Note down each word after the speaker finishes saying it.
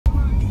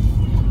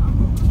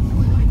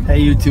Hey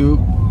YouTube,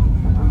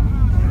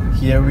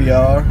 here we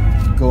are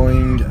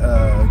going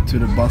to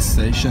the bus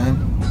station,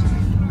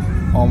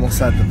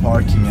 almost at the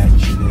parking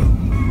actually,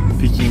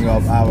 picking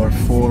up our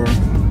 4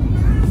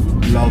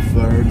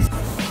 Lovebirds.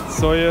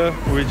 So yeah,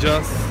 we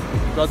just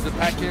got the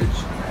package.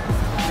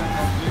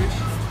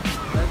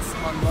 Let's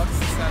unbox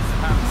this at the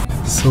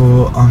house.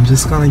 So I'm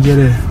just gonna get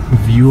a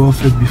view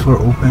of it before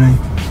opening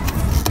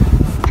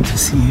to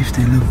see if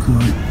they look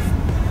good.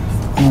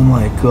 Oh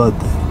my god,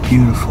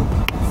 beautiful.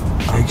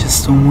 I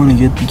just don't want to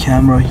get the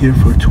camera here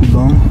for too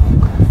long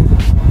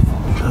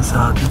because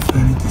I'll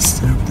definitely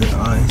disturb their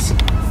eyes,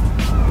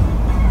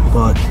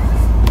 but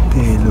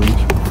they look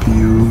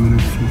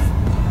beautiful.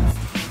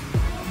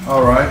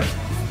 Alright,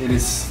 it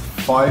is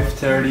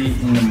 5:30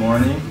 in the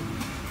morning.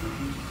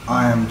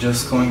 I am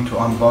just going to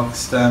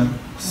unbox them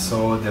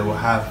so they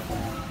will have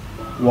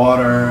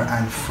water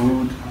and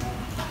food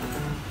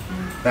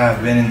that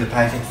have been in the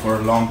packet for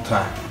a long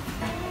time.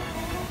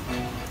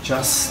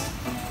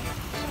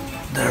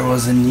 There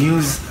was a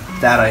news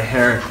that I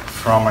heard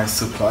from my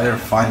supplier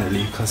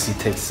finally, because he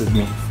texted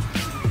me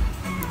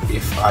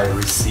if I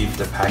received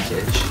the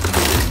package,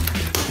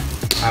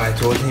 and I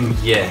told him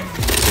yeah.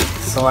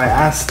 So I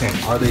asked him,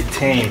 are they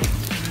tame?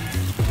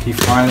 He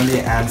finally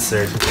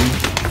answered me.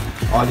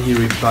 All he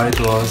replied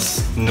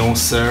was, no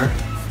sir,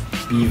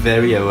 be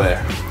very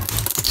aware.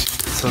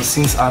 So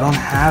since I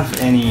don't have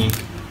any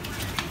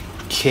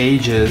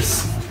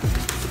cages,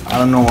 I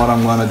don't know what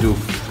I'm gonna do.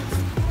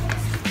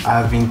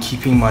 I've been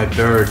keeping my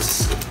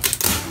birds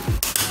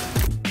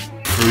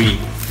free.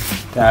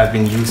 They have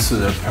been used to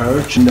the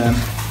perch and then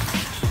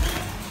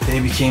they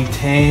became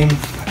tame,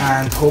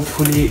 and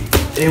hopefully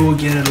they will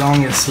get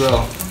along as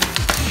well.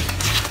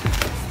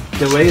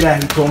 The way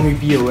that he told me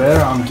be aware,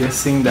 I'm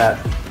guessing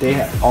that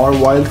they are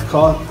wild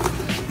caught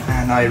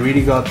and I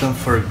really got them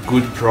for a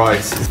good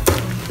price.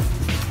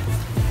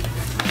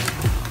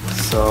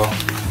 So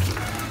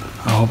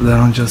I hope they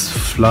don't just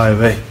fly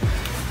away.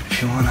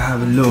 If you want to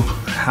have a look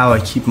how I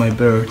keep my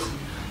birds,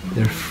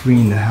 they're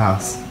free in the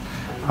house.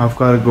 I've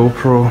got a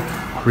GoPro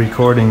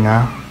recording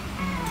now,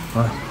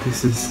 but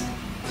this is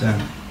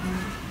them.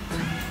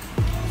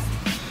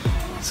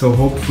 So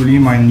hopefully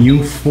my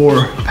new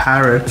 4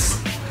 parrots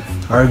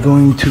are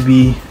going to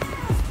be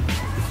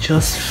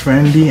just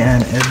friendly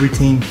and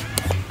everything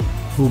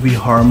will be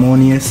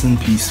harmonious and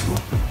peaceful.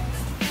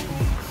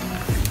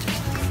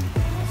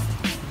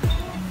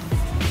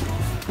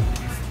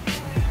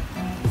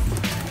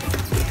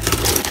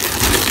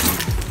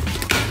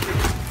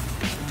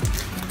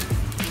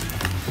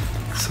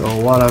 So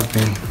what I've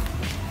been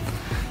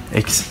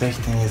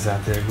expecting is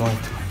that they're going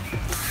to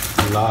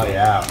fly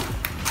out.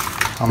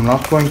 I'm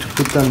not going to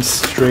put them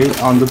straight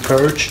on the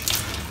perch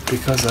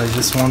because I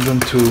just want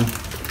them to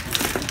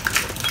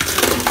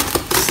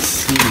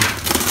see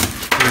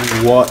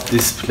what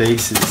this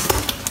place is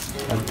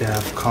that they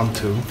have come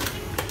to.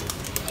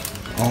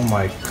 Oh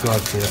my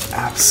god, they're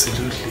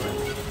absolutely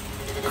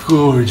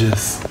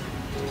gorgeous.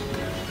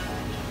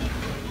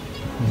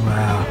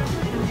 Wow.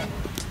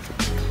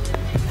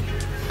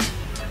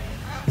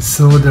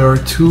 So there are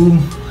 2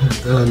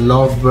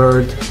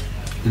 Lovebird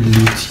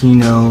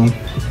Lutino,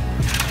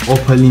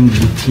 Opaline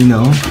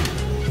Lutino,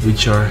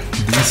 which are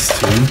these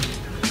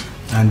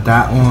 2, and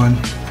that one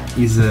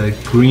is a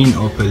green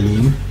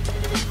Opaline.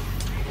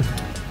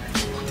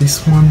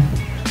 This one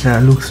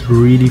that looks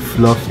really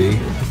fluffy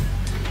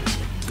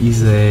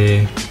is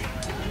a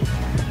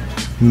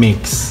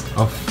mix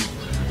of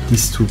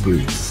these 2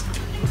 breeds.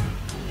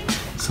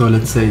 So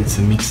let's say it's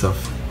a mix of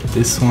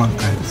this one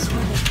and this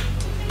one.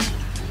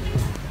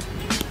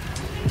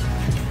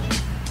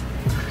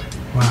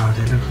 Wow,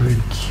 they look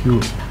really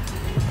cute.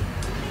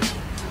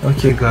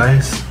 Okay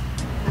guys,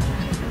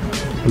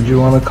 would you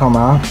want to come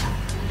out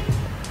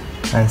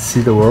and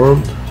see the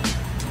world?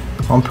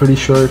 I'm pretty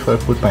sure if I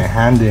put my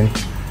hand in,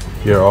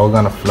 you're all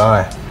gonna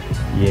fly.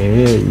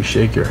 Yeah, you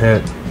shake your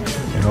head.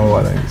 You know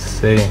what I'm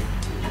saying.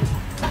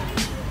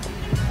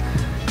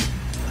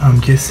 I'm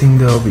guessing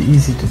they'll be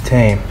easy to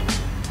tame.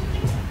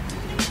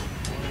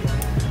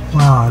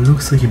 Wow, it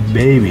looks like a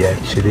baby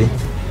actually.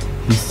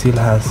 He still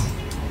has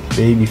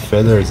baby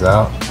feathers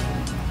out.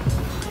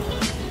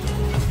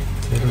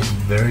 They look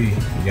very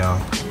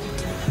young.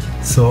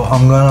 So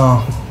I'm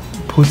gonna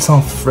put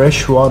some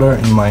fresh water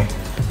in my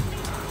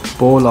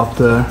bowl up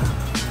there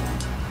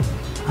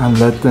and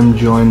let them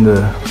join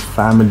the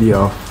family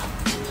of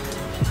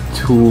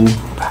 2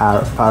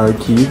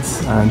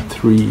 parakeets and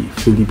 3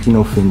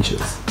 Filipino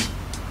finches.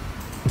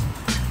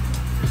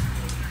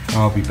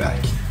 I'll be back.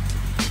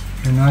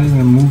 They're not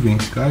even moving.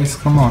 Guys,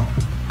 come on.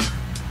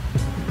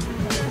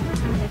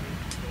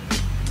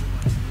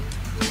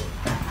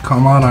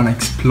 Come out and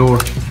explore.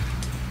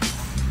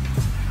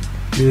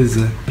 It is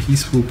a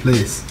peaceful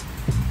place.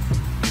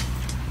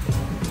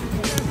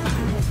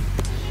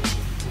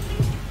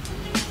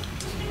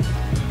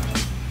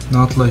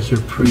 Not like your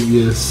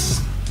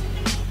previous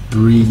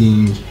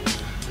breeding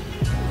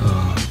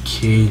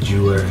cage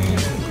you were in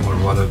or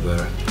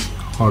whatever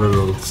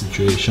horrible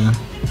situation.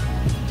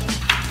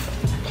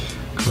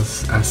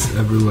 because as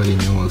everybody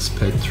knows,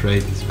 pet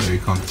trade is very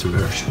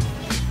controversial.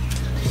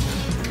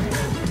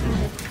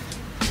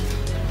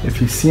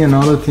 If you see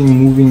another thing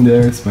moving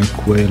there, it's my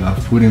quail. I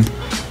put him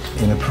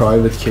in a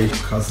private cage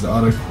because the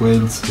other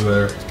quails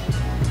were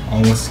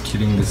almost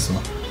killing this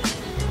one.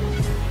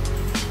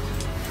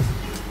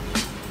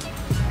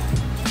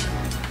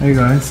 Hey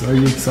guys, are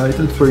you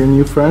excited for your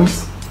new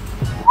friends?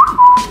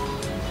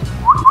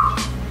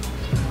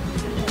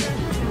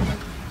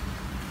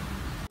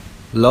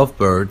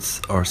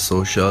 Lovebirds are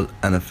social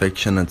and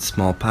affectionate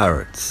small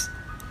parrots,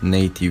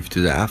 native to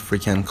the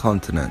African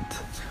continent.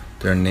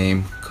 Their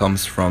name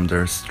comes from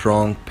their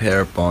strong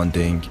pair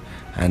bonding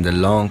and the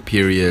long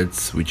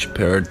periods which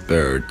paired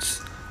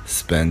birds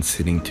spend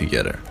sitting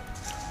together.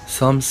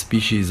 Some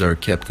species are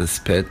kept as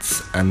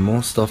pets, and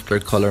most of their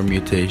color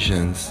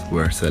mutations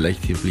were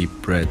selectively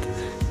bred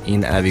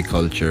in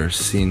aviculture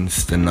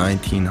since the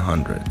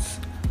 1900s.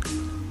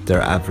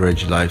 Their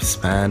average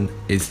lifespan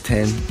is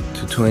 10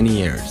 to 20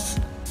 years.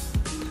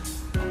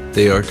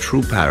 They are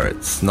true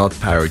parrots, not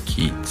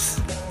parakeets,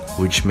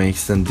 which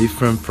makes them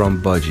different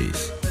from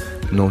budgies.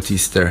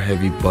 Notice their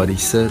heavy body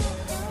set,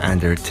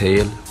 and their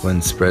tail,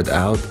 when spread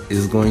out,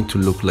 is going to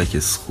look like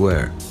a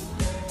square.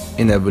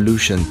 In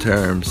evolution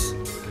terms,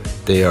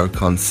 they are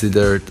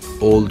considered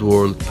old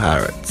world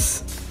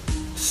parrots,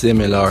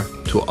 similar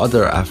to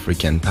other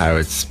African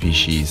parrot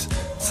species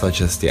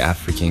such as the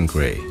African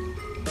grey.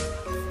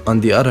 On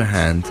the other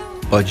hand,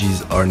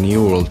 budgies are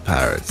New World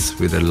parrots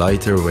with a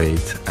lighter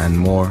weight and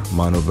more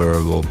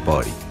maneuverable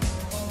body.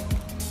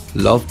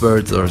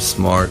 Lovebirds are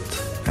smart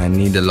and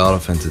need a lot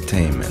of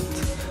entertainment.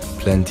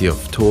 Plenty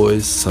of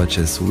toys such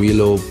as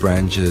willow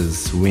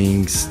branches,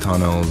 wings,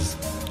 tunnels,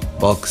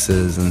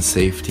 boxes, and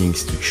safe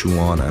things to chew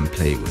on and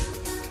play with.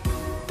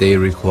 They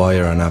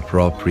require an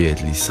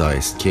appropriately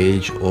sized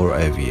cage or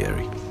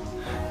aviary.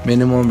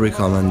 Minimum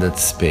recommended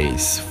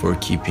space for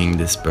keeping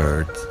this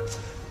bird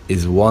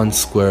is 1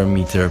 square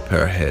meter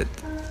per head.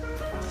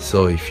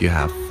 So if you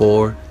have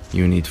 4,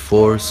 you need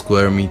 4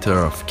 square meter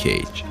of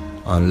cage,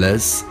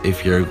 unless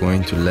if you're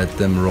going to let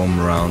them roam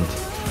around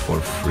for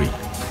free.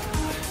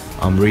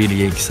 I'm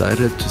really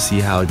excited to see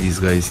how these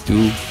guys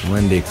do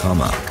when they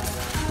come out.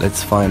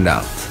 Let's find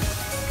out.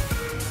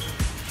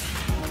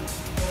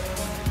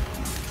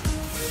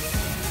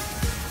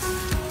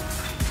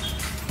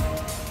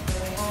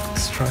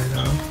 Let's try it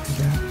out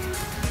again.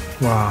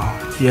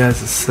 Wow, he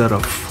has a set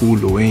of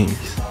full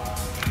wings.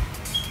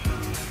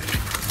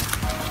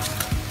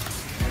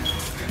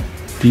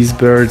 These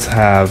birds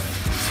have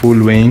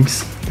full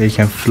wings. They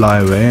can fly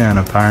away, and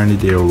apparently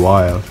they're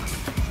wild.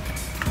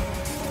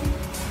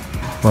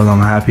 Well,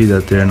 I'm happy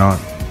that they're not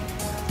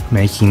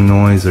making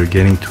noise or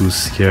getting too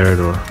scared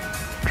or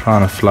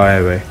trying to fly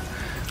away.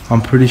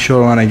 I'm pretty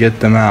sure when I get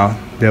them out,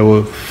 they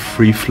will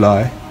free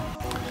fly.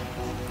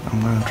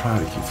 I'm gonna try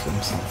to give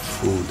them some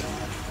food.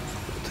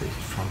 I'll take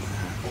it from my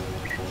hand.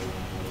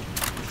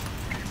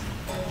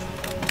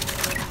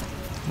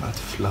 That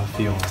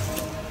fluffy one,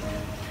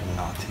 the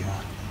naughty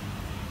one.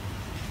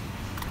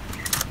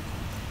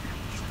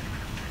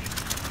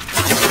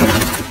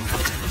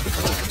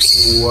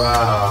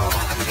 Wow.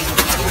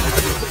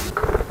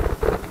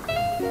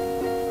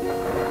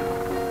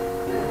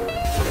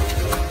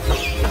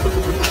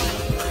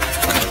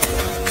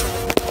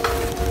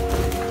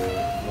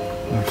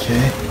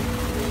 Okay.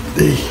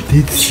 They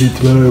did sit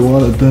where I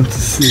wanted them to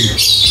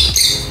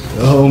sit.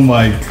 Oh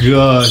my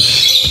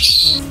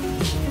gosh.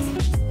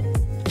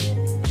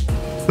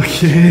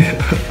 Okay,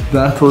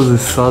 that was a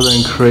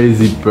sudden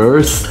crazy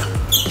burst.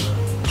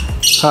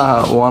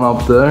 One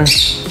up there.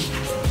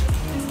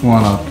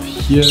 One up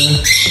here.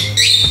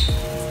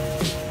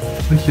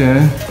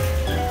 Okay,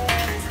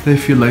 they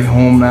feel like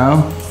home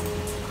now.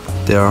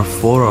 There are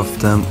 4 of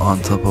them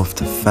on top of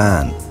the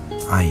fan.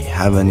 I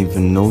haven't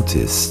even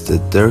noticed the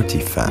dirty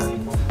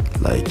fan.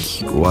 Like,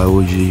 why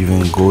would you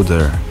even go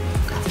there?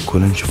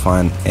 Couldn't you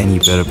find any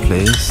better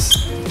place?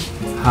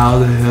 How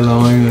the hell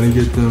am I gonna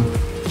get them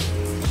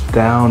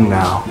down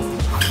now?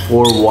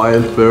 4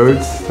 wild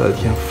birds that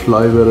can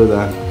fly better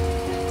than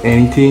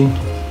anything.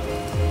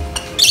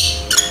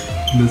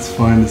 Let's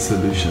find a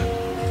solution.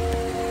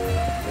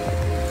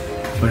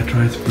 If I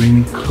try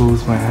to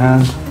close my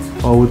hand,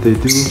 what would they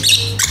do?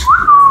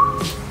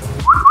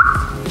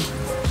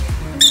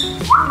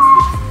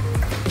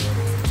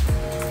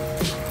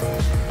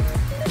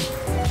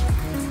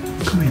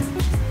 Come here.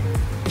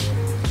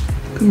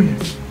 Come here.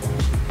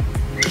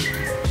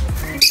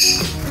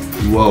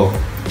 Whoa.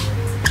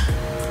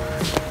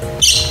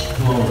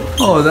 Whoa.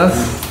 Oh, that's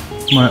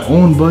my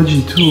own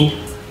budgie too.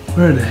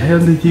 Where the hell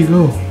did he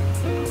go?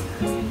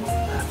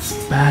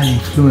 Bad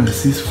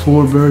influence. These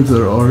 4 birds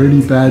are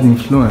already bad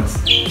influence.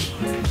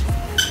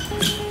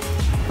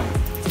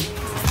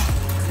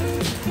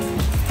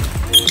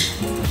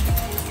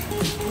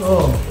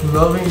 Oh,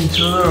 loving each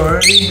other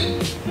already?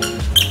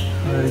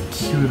 Very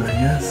cute, I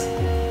guess.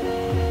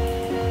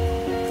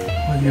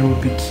 But it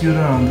would be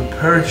cuter on the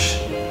perch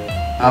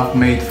I've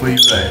made for you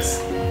guys.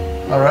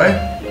 Alright?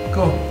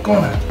 Go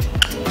now.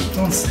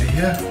 Don't stay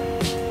here.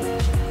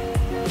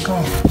 Come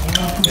on, I'm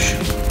gonna push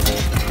you.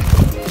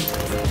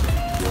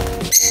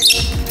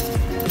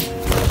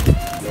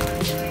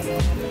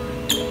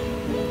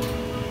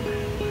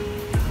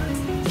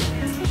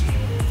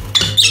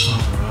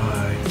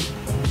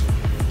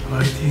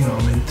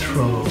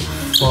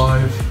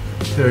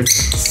 Here it's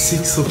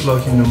 6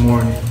 o'clock in the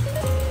morning.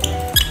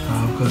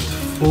 I've got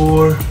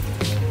 4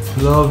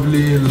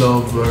 lovely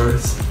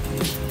lovebirds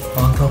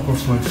on top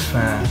of my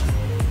fan.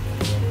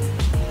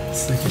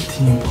 It's like a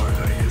theme park,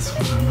 I guess, I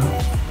don't know.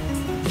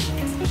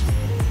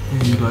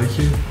 You like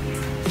it?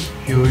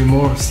 You'll be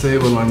more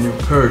stable on your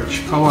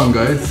perch. Come on,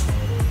 guys.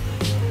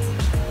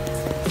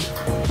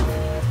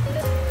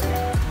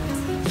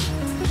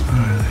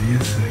 Alright, I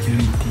guess they're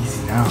getting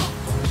dizzy now.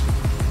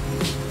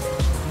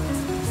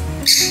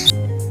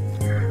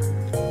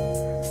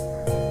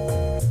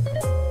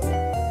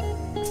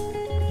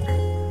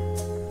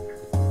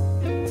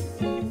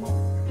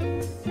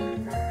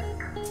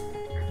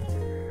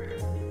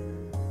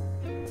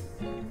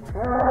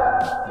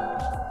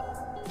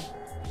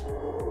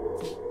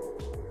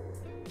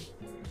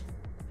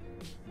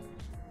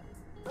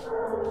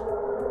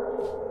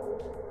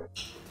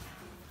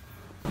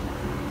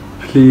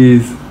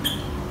 Please,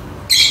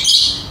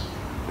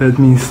 let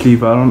me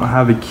sleep. I don't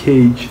have a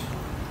cage.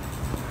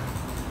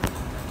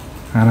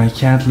 And I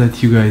can't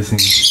let you guys in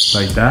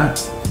like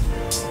that.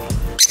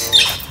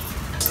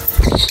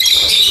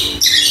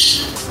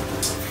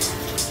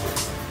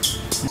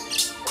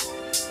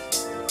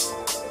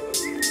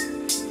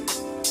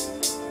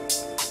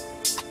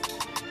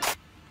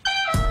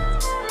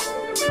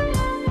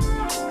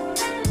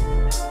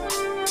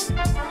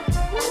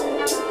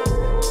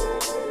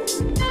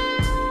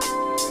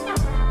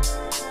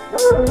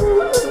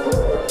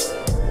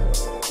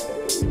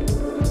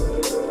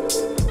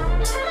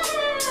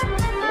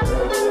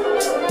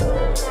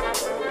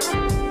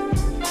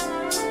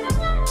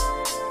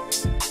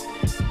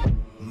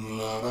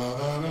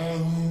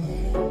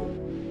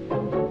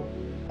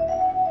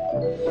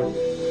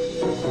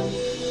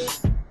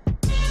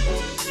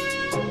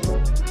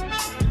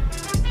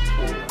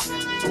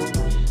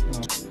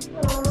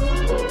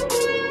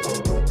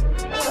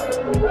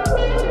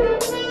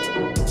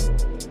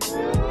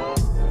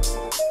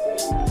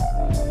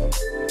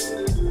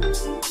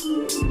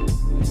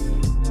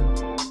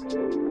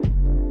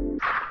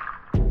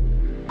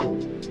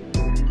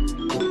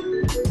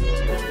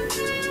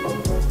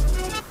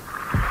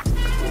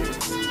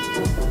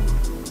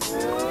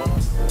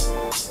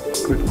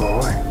 Good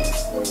boy.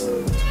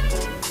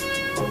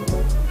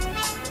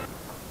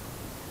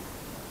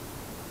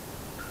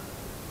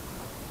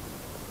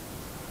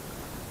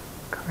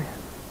 Come here.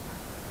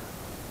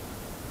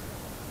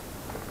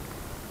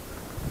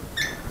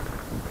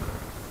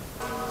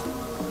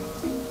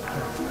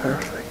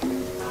 Perfect.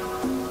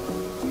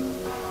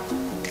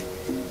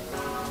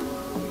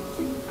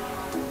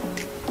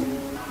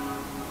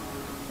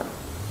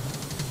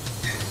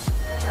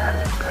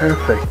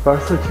 Perfect.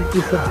 Barca, check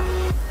this out.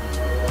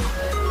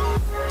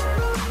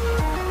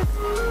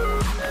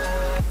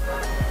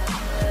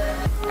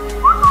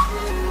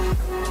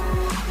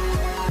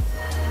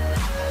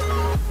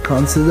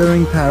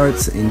 Considering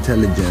parrots'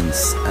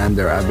 intelligence and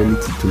their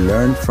ability to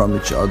learn from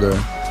each other,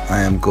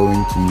 I am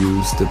going to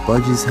use the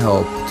budgie's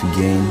help to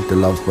gain the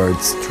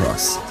lovebirds'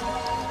 trust,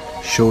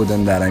 show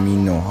them that I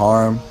mean no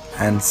harm,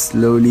 and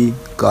slowly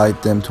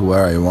guide them to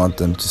where I want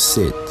them to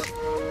sit.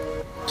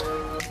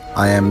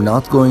 I am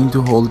not going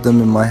to hold them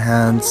in my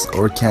hands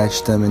or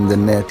catch them in the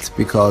net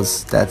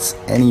because that's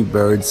any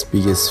bird's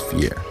biggest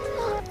fear.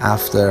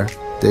 After,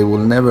 they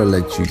will never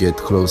let you get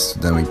close to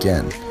them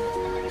again.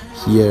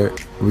 Here,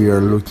 we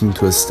are looking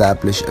to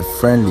establish a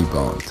friendly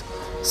bond,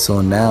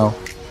 so now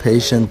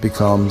patience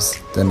becomes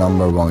the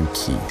 #1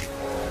 key.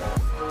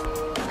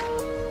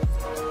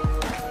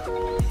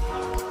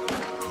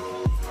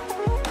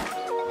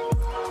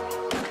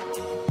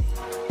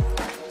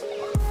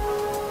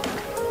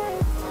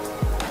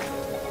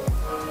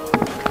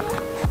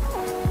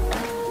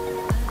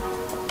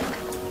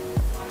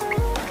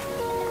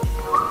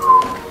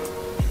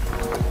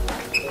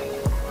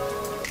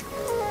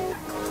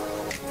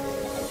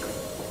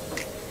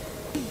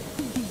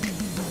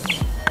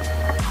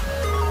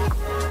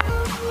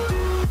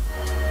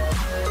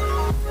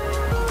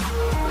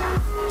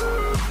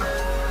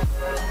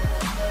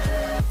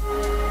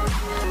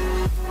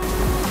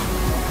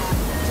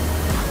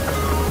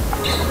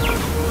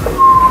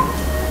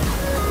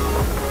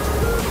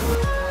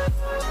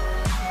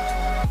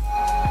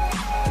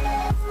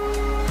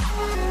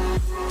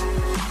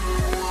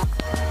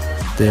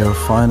 They are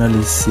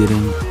finally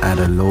sitting at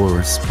a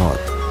lower spot.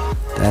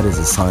 That is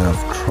a sign of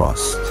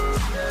trust.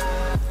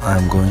 I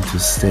am going to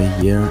stay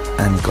here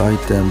and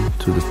guide them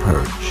to the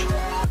perch.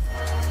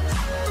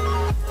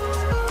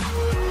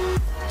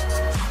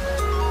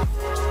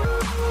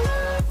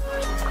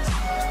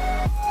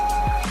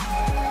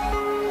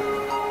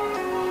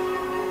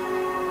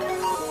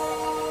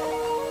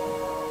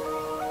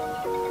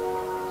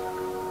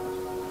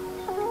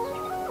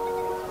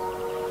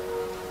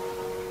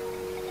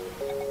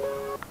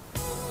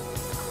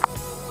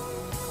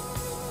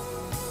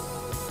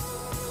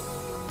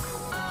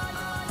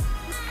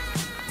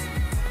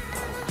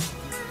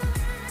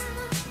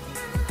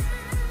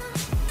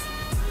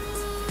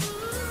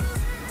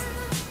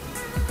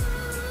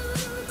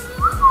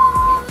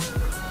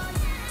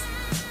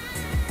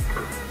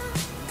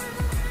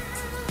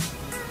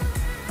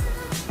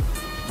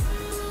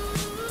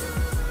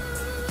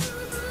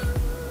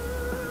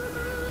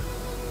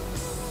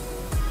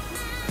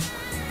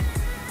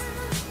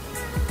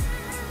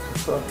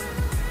 stuff.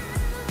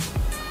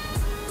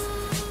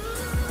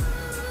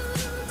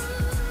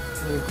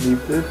 He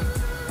leave this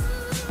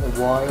a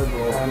wild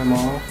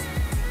animal,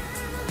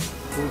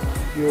 so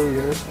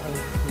curious and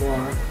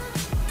smart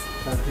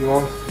that he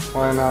wants to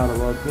find out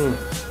about me.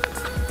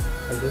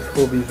 I just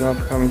hope he's not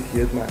coming to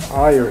get my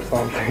eye or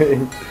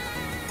something,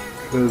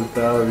 because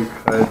that would be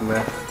quite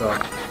messed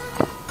up.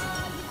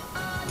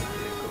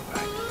 Okay, go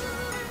back.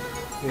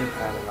 You've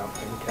had enough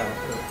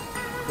encounter.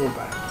 Go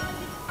back.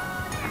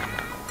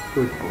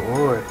 Good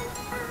boy.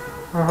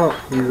 Oh,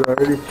 he's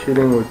already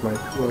chilling with my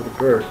two other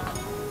birds.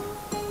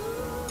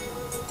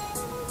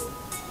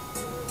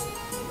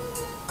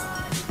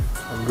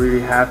 I'm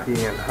really happy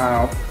in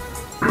how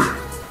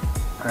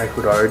I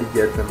could already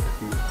get them to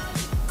be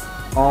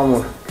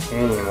almost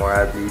tame, or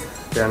at least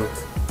stand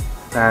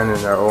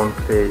in their own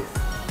place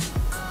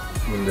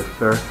in the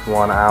first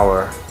 1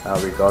 hour that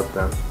we got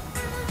them.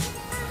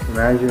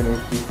 Imagine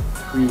if these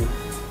 3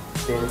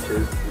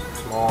 finches with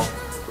small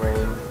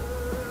brains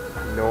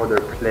know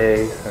their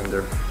place and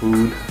their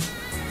food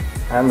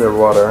and their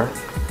water.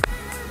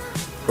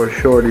 For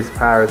sure these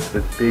parrots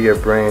with bigger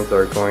brains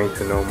are going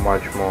to know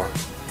much more.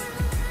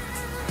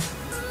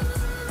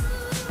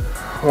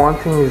 One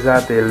thing is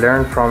that they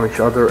learn from each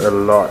other a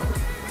lot.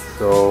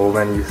 So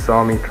when you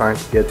saw me trying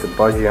to get the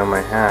budgie on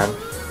my hand,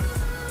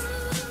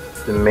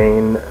 the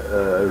main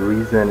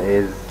reason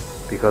is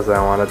because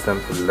I wanted them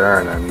to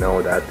learn and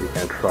know that they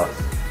can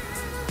trust.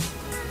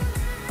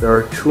 There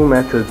are 2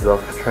 methods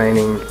of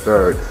training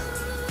birds.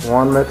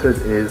 One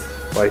method is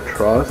by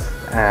trust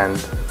and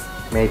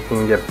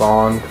making a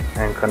bond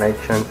and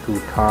connection through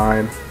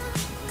time,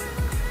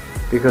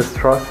 because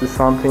trust is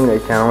something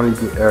that can only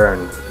be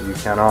earned. You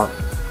cannot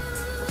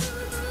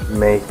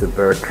make the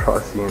bird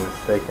trust you in a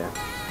second.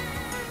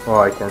 Oh,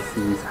 I can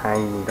see he's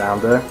hanging down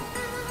there.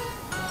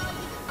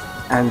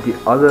 And the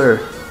other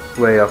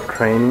way of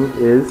training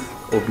is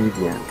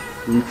obedience,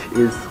 which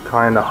is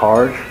kind of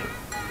harsh,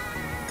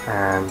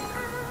 and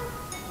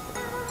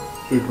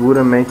it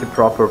wouldn't make a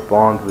proper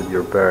bond with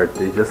your bird.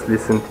 They just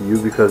listen to you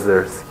because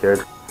they're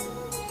scared.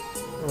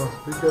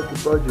 Oh, look at the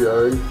budgie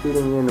already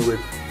fitting in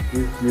with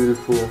these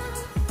beautiful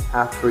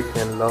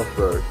African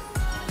lovebirds.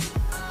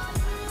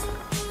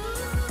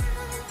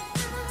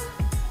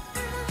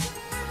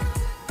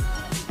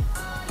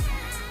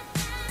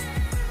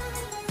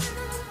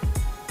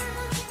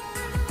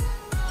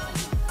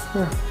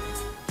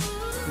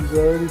 He's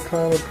already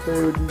trying to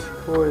play with these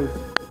toys.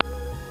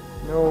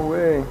 No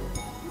way.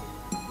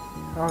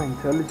 How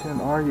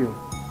intelligent are you?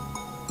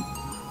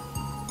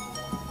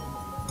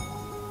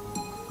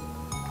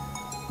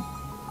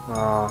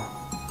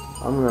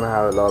 I'm gonna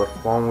have a lot of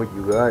fun with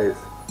you guys.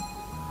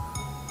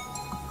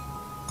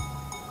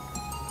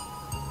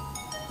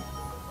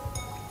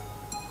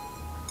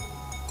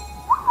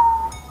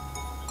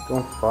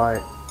 Don't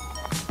fight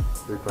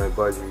with my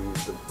budgie,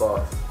 he's the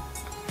boss.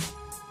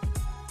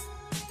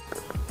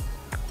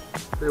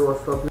 Say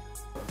what's up.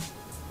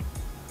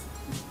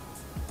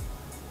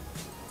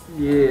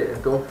 Yeah,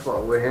 don't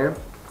fuck with him.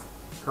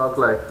 Talk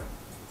life.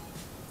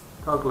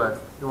 Talk life.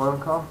 You wanna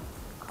come?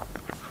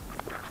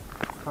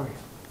 Come here.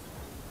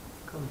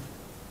 Come here.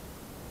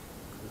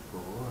 Good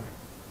boy.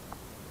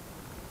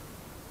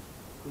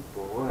 Good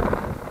boy.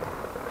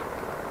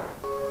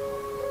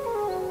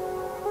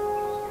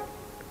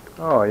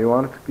 Oh, he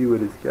wanted to be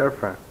with his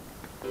girlfriend.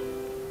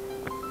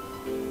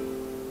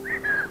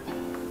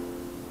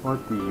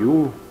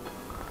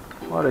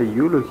 What are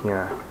you looking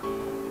at?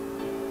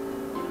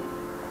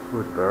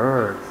 Good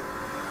birds.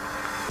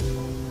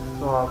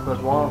 So I've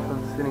got one of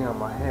them sitting on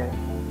my head.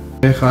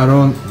 Hey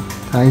Haron,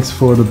 thanks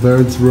for the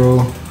birds, bro.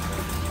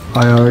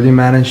 I already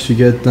managed to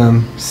get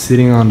them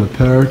sitting on the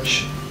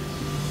perch,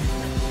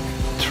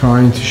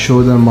 trying to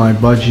show them my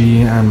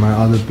budgie and my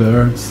other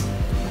birds,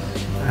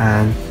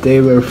 and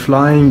they were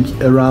flying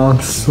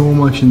around so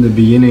much in the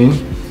beginning,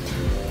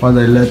 but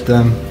I let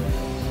them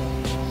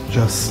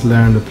just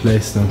learn the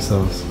place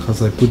themselves,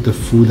 because I put the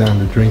food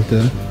and the drink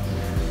there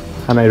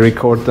and I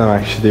record them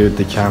actually with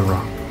the camera,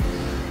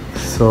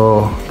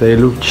 so they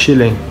look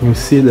chilling. You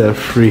see, they're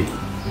free,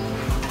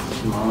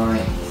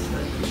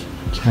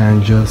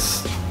 can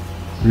just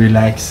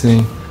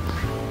relaxing.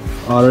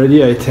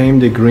 Already I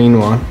tamed the green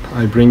one.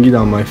 I bring it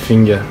on my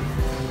finger.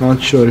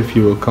 Not sure if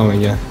he will come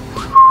again.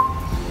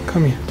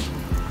 Come here,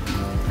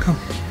 come.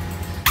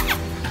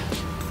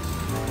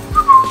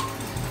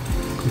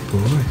 Good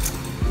boy.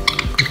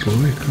 Good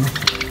boy, come.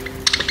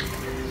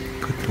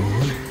 Good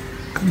boy.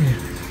 Come here.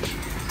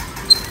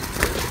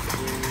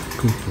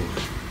 Good boy.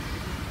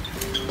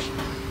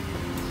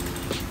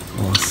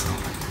 Awesome.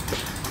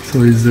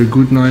 So it's a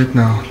good night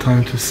now.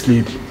 Time to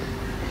sleep.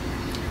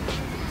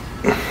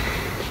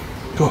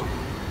 Go.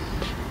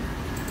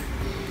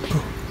 Go.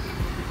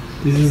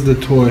 This is the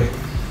toy.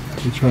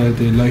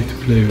 They like to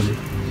play with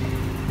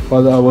it.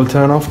 But I will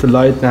turn off the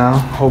light now.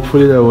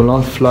 Hopefully they will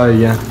not fly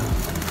again.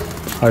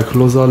 I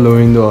closed all the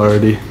window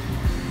already.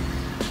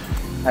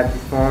 At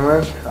this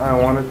moment I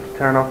wanted to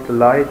turn off the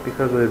light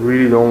because I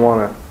really don't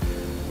want to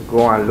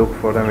go and look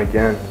for them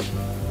again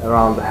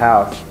around the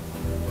house.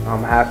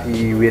 I'm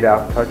happy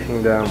without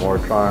touching them or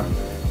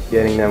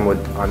getting them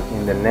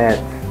in the net.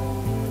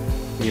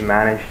 We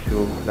managed to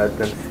let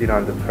them sit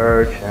on the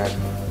perch and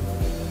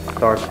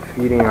start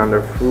feeding on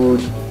their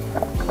food.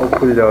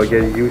 Hopefully they'll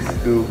get used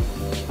to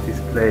this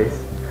place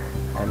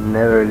and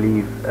never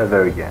leave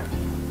ever again.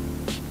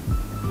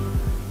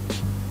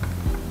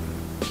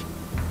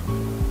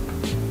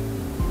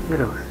 He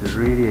looks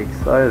really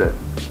excited.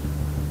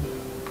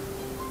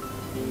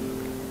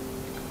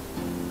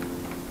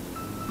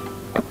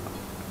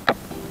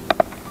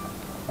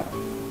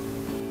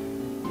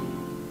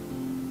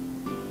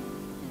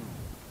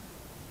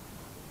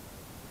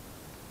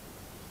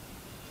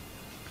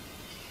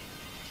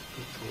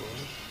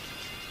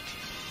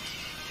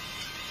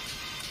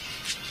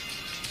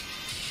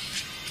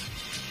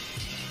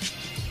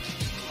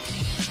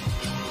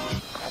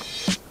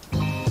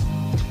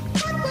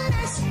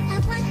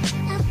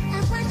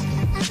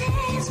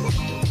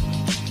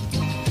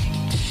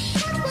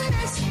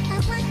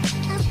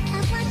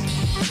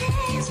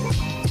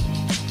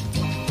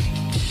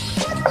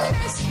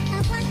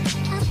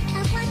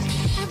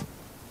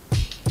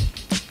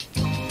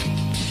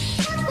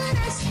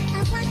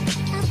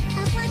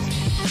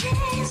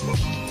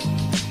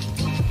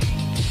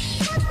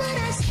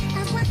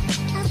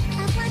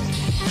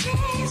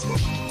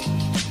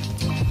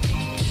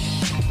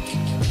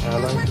 I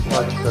like to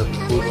touch the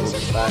food with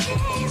the back of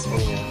my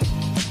finger.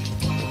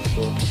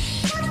 So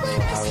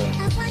I'll have a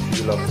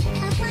feel of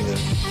my finger.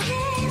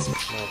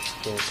 Nice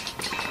skin.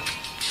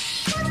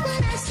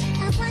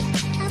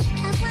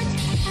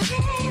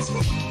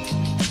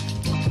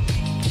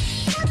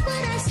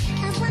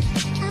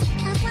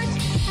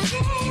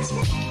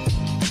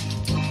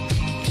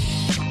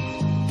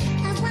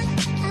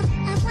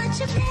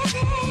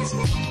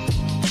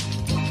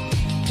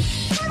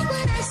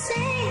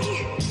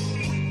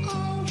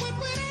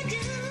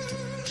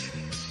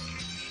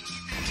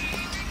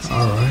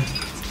 Alright,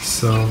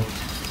 so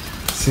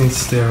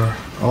since they're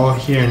all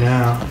here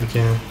now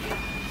again,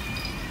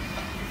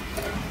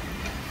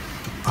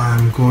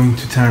 I'm going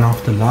to turn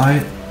off the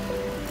light.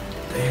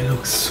 They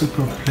look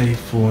super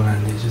playful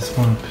and they just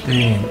want to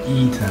play and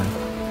eat and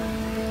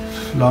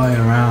fly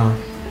around.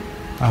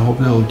 I hope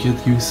they'll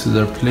get used to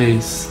their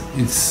place.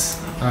 It's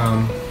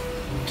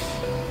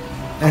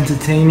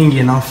entertaining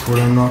enough for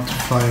them not to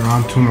fly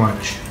around too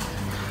much.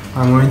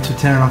 I'm going to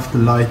turn off the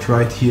light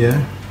right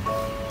here,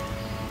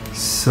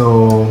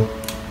 so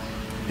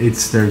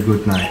it's their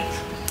good night.